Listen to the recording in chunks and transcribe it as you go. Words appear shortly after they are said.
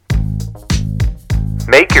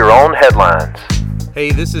Make your own headlines.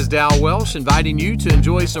 Hey, this is Dal Welsh inviting you to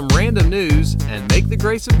enjoy some random news and make the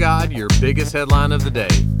grace of God your biggest headline of the day.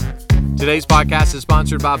 Today's podcast is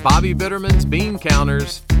sponsored by Bobby Bitterman's Bean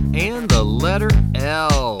Counters and the letter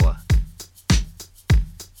L.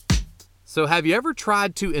 So have you ever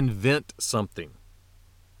tried to invent something?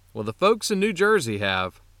 Well, the folks in New Jersey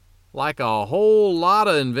have, like a whole lot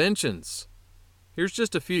of inventions. Here's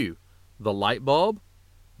just a few: the light bulb,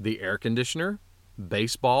 the air conditioner,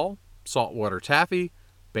 baseball, saltwater taffy,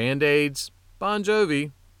 Band-Aids, Bon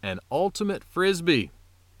Jovi, and ultimate Frisbee.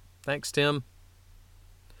 Thanks, Tim.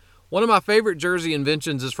 One of my favorite Jersey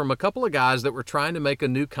inventions is from a couple of guys that were trying to make a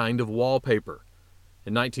new kind of wallpaper.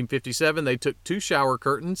 In 1957, they took two shower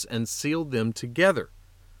curtains and sealed them together.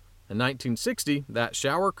 In 1960, that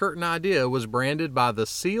shower curtain idea was branded by the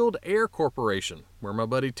Sealed Air Corporation, where my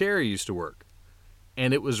buddy Terry used to work.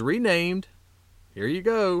 And it was renamed, here you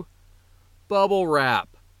go, Bubble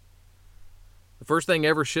Wrap. The first thing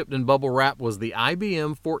ever shipped in bubble wrap was the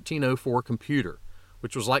IBM 1404 computer,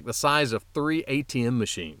 which was like the size of 3 ATM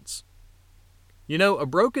machines. You know, a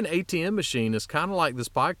broken ATM machine is kind of like this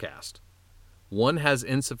podcast. One has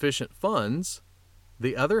insufficient funds,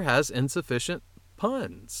 the other has insufficient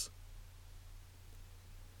puns.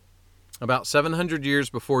 About 700 years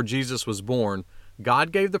before Jesus was born,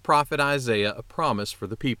 God gave the prophet Isaiah a promise for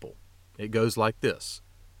the people. It goes like this: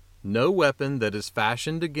 "No weapon that is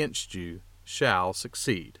fashioned against you shall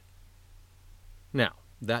succeed." Now,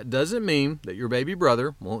 that doesn't mean that your baby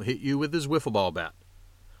brother won't hit you with his wiffle ball bat,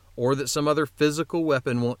 or that some other physical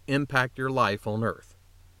weapon won't impact your life on earth.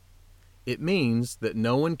 It means that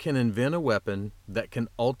no one can invent a weapon that can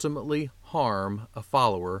ultimately harm a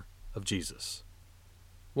follower of Jesus.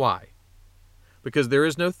 Why? Because there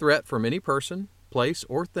is no threat from any person, place,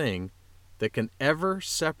 or thing that can ever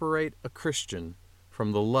separate a Christian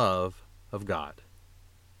from the love of God.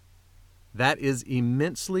 That is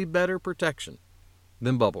immensely better protection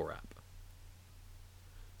than bubble wrap.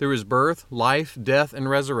 Through his birth, life, death, and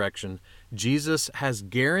resurrection, Jesus has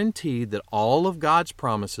guaranteed that all of God's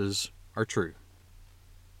promises are true.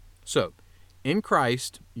 So, in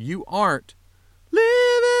Christ, you aren't living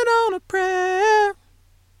on a prayer.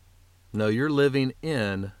 No, you're living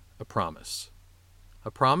in a promise. A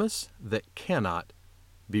promise that cannot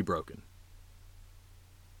be broken.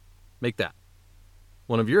 Make that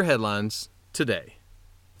one of your headlines today.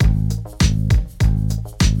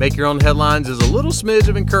 Make Your Own Headlines is a little smidge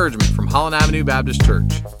of encouragement from Holland Avenue Baptist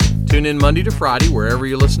Church. Tune in Monday to Friday wherever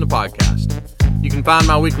you listen to podcasts. You can find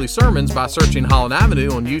my weekly sermons by searching Holland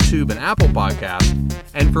Avenue on YouTube and Apple Podcasts.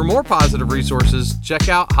 And for more positive resources, check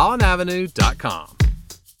out hollandavenue.com.